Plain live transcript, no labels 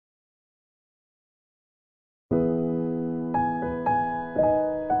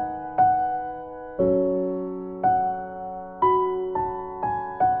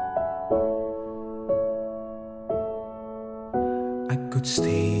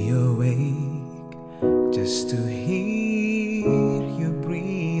awake just to hear you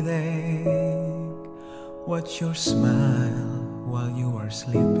breathing. Watch your smile while you are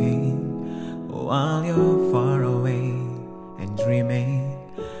sleeping, while you're far away and dreaming.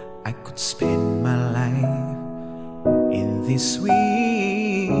 I could spend my life in this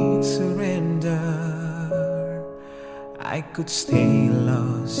sweet surrender. I could stay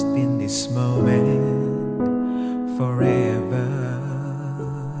lost in this moment forever.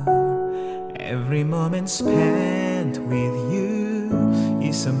 Every moment spent with you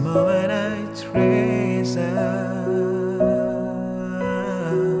is a moment I treasure.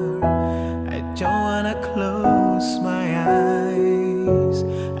 I don't wanna close my eyes,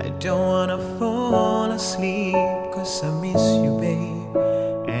 I don't wanna fall asleep, 'cause I miss you, babe,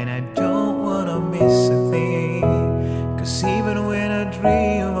 and I don't wanna miss a thing. 'Cause even when I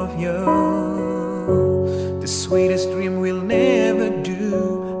dream of you, the sweetest dream will never do.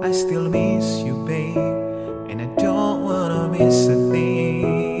 I still miss you, babe, and I don't wanna miss a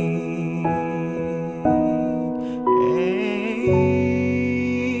thing.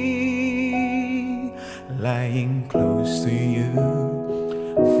 Hey, lying close to you,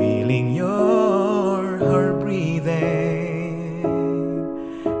 feeling your heart breathing,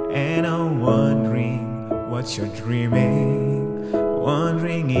 and I'm wondering what you're dreaming,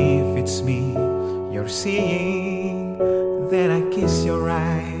 wondering if it's me you're seeing. Then I kiss your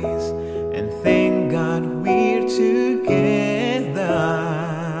eyes and thank God we're together.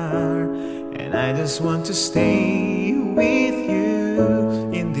 And I just want to stay with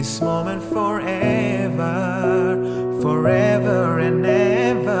you in this moment forever, forever and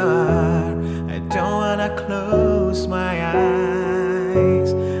ever. I don't wanna close my eyes,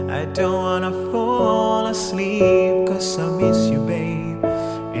 I don't wanna fall asleep, 'cause I miss you, babe,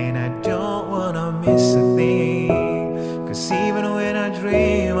 and I don't wanna miss a thing. 'Cause even when I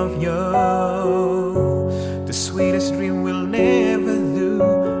dream of you, the sweetest dream will never do.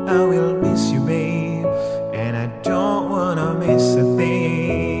 I will miss you, babe, and I don't wanna miss a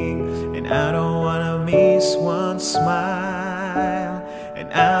thing. And I don't wanna miss one smile, and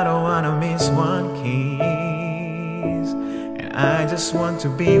I don't wanna miss one kiss. And I just want to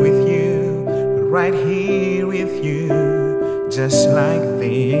be with you, right here with you, just like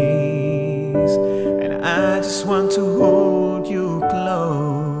this. And I just want to hold you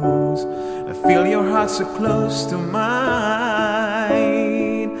close. I feel your heart so close to mine,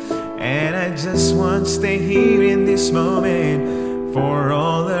 and I just want to stay here in this moment for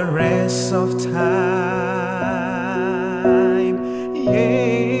all the rest of time. Yeah,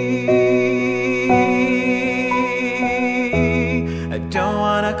 I don't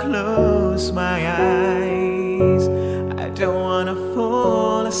wanna close my eyes, I don't wanna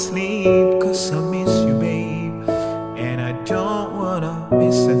fall asleep, 'cause I miss you, babe, and I don't wanna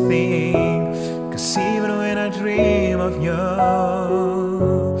miss a thing. 'Cause even when I dream of you,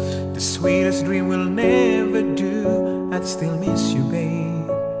 the sweetest dream will never do. I'd still miss you, babe,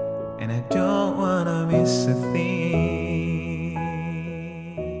 and I don't wanna miss a thing.